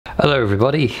Hello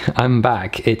everybody, I'm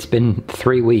back. It's been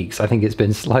 3 weeks. I think it's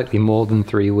been slightly more than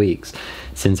 3 weeks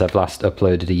since I've last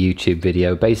uploaded a YouTube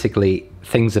video. Basically,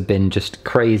 things have been just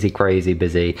crazy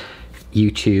busy.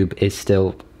 YouTube is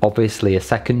still obviously a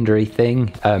secondary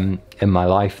thing in my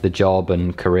life. The job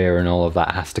and career and all of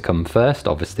that has to come first.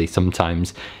 Obviously,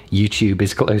 sometimes YouTube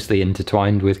is closely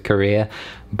intertwined with career,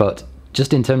 but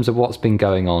just in terms of what's been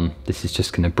going on, this is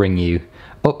just going to bring you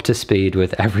up to speed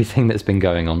with everything that's been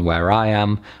going on, where I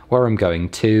am, where I'm going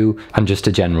to, and just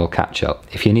a general catch up.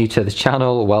 If you're new to the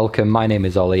channel, welcome. My name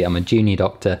is Ollie. I'm a junior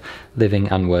doctor living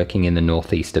and working in the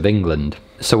northeast of England.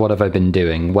 So what have I been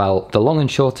doing? Well, the long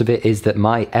and short of it is that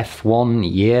my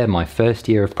F1 year, my first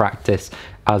year of practice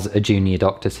as a junior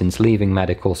doctor since leaving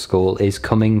medical school, is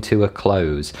coming to a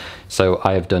close. So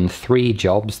I have done 3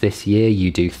 jobs this year. You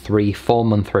do 3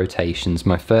 4-month rotations.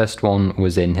 My first one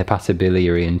was in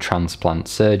hepatobiliary and transplant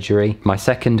surgery. My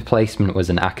second placement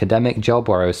was an academic job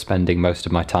where I was spending most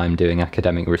of my time doing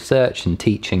academic research and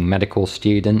teaching medical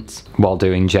students while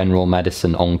doing general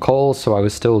medicine on call, so I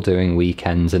was still doing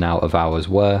weekends and out of hours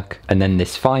work. And then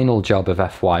this final job of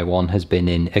FY1 has been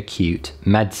in acute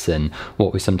medicine,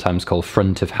 what we sometimes call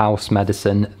front of house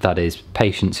medicine. That is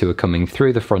patients who are coming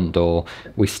through the front door.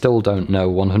 We still don't know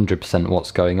 100%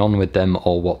 what's going on with them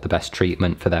or what the best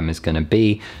treatment for them is going to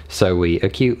be, so we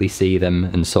acutely see them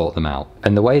and sort them out.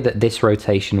 And the way that this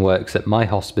rotation works at my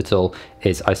hospital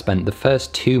is I spent the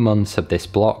first 2 months of this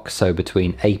block, so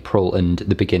between April and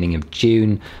the beginning of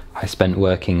June, I spent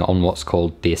working on what's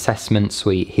called the assessment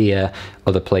suite here.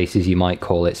 Other places you might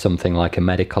call it something like a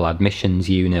medical admissions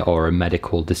unit or a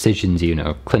medical decisions unit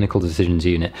or clinical decisions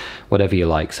unit, whatever you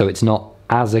like. So it's not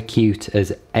as acute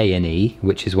as A&E,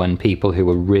 which is when people who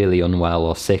are really unwell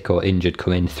or sick or injured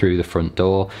come in through the front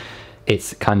door.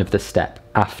 It's kind of the step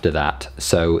after that.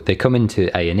 So they come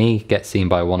into A&E, get seen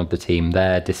by one of the team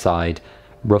there, decide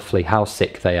roughly how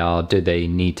sick they are. Do they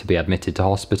need to be admitted to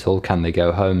hospital? Can they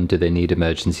go home? Do they need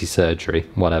emergency surgery?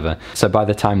 Whatever. So by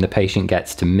the time the patient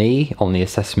gets to me on the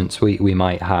assessment suite, we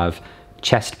might have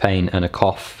chest pain and a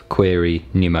cough, query,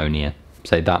 pneumonia.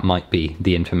 So that might be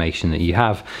the information that you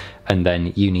have. And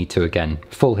then you need to, again,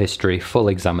 full history, full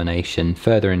examination,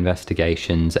 further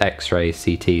investigations, x-rays,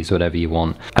 CTs, whatever you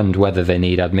want, and whether they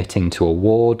need admitting to a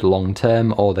ward long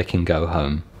term or they can go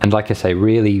home. And like I say,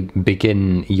 really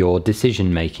begin your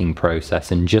decision-making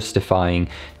process and justifying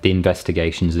the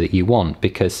investigations that you want,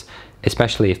 because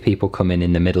especially if people come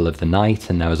in the middle of the night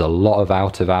and there was a lot of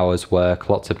out-of-hours work,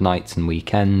 lots of nights and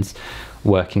weekends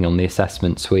working on the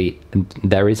assessment suite,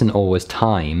 there isn't always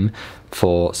time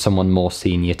for someone more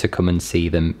senior to come and see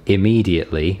them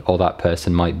immediately, or that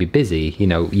person might be busy. You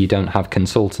know, you don't have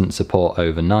consultant support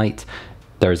overnight.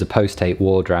 There is a post-8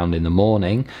 ward round in the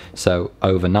morning, so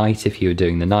overnight, if you were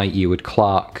doing the night, you would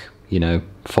clerk,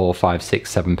 4, 5, 6,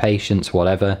 7 patients,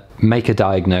 whatever, make a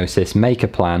diagnosis, make a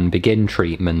plan, begin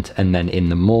treatment, and then in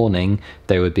the morning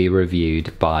they would be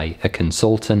reviewed by a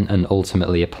consultant and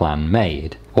ultimately a plan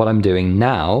made. What I'm doing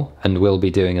now, and will be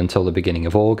doing until the beginning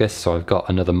of August, so I've got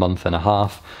another month and a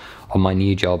half on my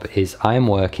new job, is I am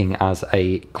working as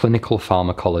a clinical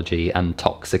pharmacology and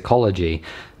toxicology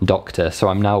doctor. So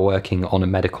I'm now working on a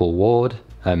medical ward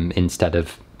instead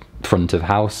of front of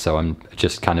house, so I'm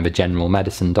just kind of a general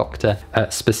medicine doctor,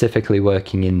 specifically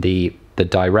working in the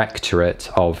directorate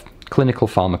of clinical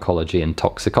pharmacology and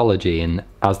toxicology. And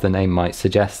as the name might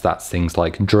suggest, that's things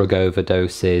like drug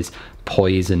overdoses,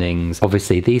 poisonings.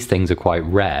 Obviously these things are quite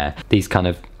rare, these kind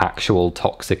of actual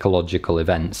toxicological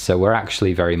events, so we're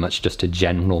actually very much just a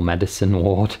general medicine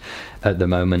ward at the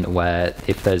moment, where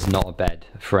if there's not a bed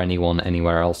for anyone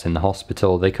anywhere else in the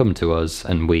hospital, they come to us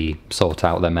and we sort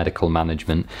out their medical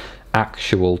management.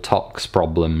 Actual tox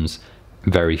problems,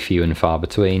 very few and far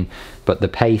between, but the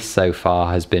pace so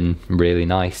far has been really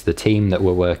nice. The team that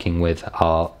we're working with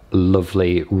are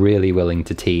lovely, really willing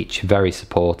to teach, very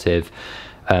supportive,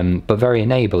 but very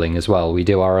enabling as well. We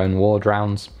do our own ward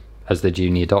rounds as the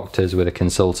junior doctors with a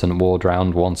consultant ward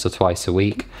round once or twice a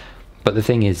week. But the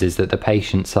thing is that the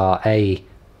patients are A,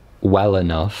 well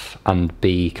enough, and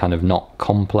B, kind of not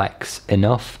complex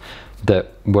enough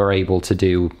that we're able to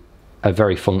do a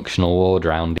very functional ward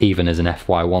round even as an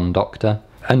FY1 doctor.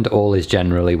 And all is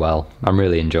generally well. I'm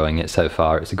really enjoying it so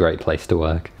far. It's a great place to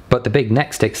work. But the big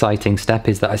next exciting step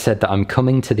is that I said that I'm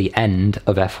coming to the end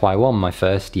of FY1, my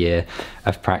first year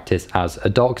of practice as a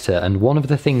doctor. And one of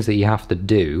the things that you have to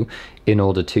do in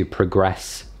order to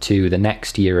progress to the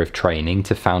next year of training,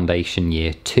 to Foundation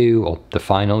Year 2, or the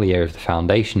final year of the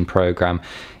Foundation programme,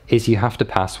 is you have to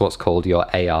pass what's called your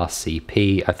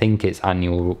ARCP. I think it's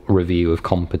Annual Review of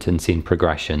Competency and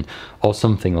Progression, or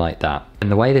something like that.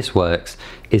 And the way this works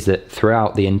is that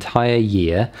throughout the entire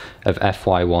year of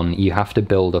FY1, you have to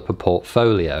build up a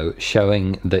portfolio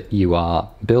showing that you are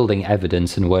building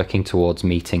evidence and working towards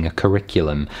meeting a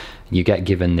curriculum. You get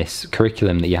given this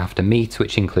curriculum that you have to meet,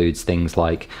 which includes things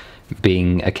like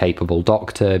being a capable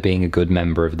doctor, being a good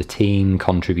member of the team,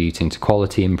 contributing to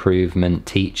quality improvement,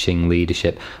 teaching,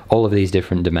 leadership, all of these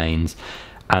different domains.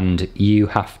 And you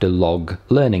have to log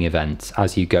learning events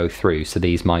as you go through. So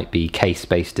these might be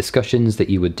case-based discussions that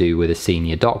you would do with a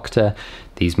senior doctor.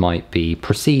 These might be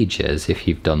procedures if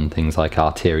you've done things like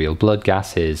arterial blood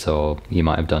gases, or you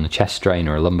might have done a chest drain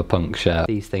or a lumbar puncture.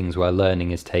 These things where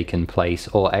learning has taken place,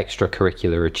 or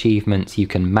extracurricular achievements, you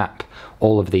can map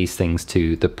all of these things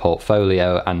to the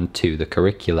portfolio and to the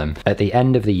curriculum. At the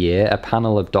end of the year, a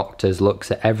panel of doctors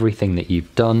looks at everything that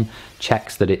you've done,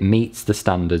 checks that it meets the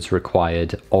standards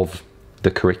required of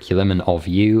the curriculum and of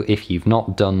you. If you've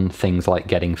not done things like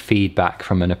getting feedback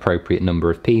from an appropriate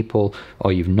number of people,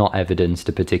 or you've not evidenced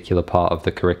a particular part of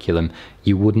the curriculum,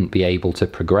 you wouldn't be able to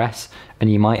progress,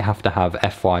 and you might have to have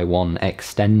FY1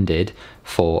 extended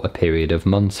for a period of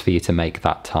months for you to make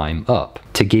that time up,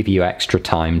 to give you extra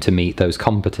time to meet those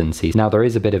competencies. Now, there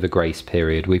is a bit of a grace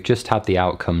period. We've just had the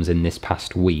outcomes in this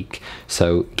past week,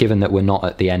 so given that we're not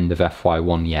at the end of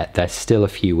FY1 yet, there's still a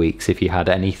few weeks. If you had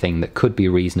anything that could be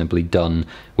reasonably done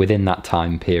within that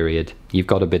time period, you've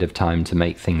got a bit of time to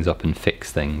make things up and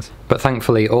fix things. But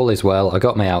thankfully all is well. I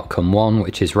got my outcome 1,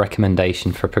 which is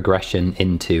recommendation for progression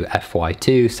into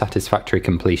FY2, satisfactory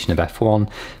completion of F1,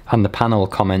 and the panel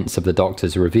comments of the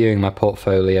doctors reviewing my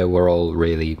portfolio were all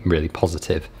really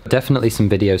positive. Definitely some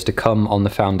videos to come on the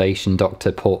foundation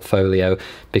doctor portfolio,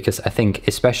 because I think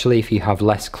especially if you have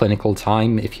less clinical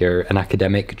time, if you're an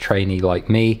academic trainee like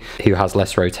me who has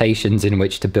less rotations in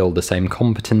which to build the same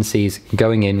competencies,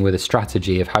 going in with a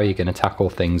strategy of how you're going to tackle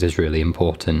things is really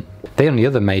important. The only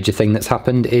other major thing that's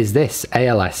happened is this,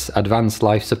 ALS, Advanced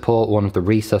Life Support, one of the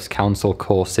Resus Council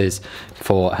courses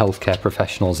for healthcare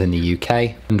professionals in the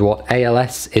UK. And what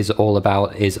ALS is all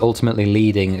about is ultimately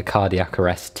leading a cardiac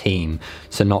arrest team.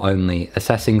 So not only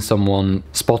assessing someone,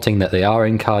 spotting that they are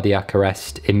in cardiac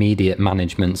arrest, immediate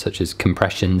management such as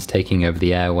compressions, taking over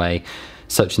the airway,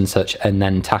 such and such, and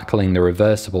then tackling the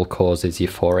reversible causes, your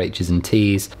 4H's and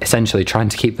T's, essentially trying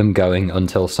to keep them going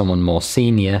until someone more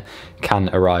senior can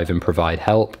arrive and provide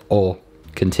help, or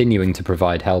continuing to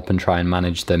provide help and try and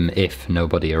manage them if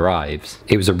nobody arrives.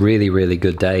 It was a really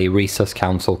good day. Resus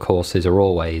Council courses are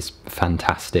always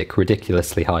fantastic,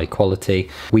 ridiculously high quality.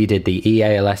 We did the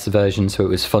EALS version, so it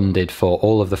was funded for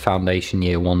all of the foundation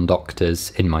year 1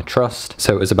 doctors in my trust.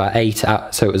 So it was about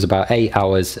 8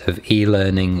 hours of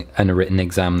e-learning and a written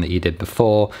exam that you did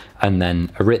before, and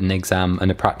then a written exam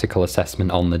and a practical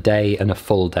assessment on the day, and a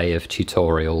full day of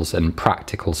tutorials and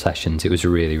practical sessions. It was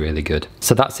really good.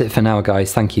 So that's it for now, guys.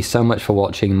 Thank you so much for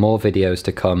watching. More videos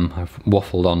to come. I've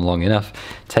waffled on long enough.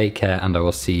 Take care, and I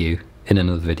will see you in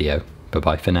another video. Bye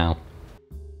bye for now.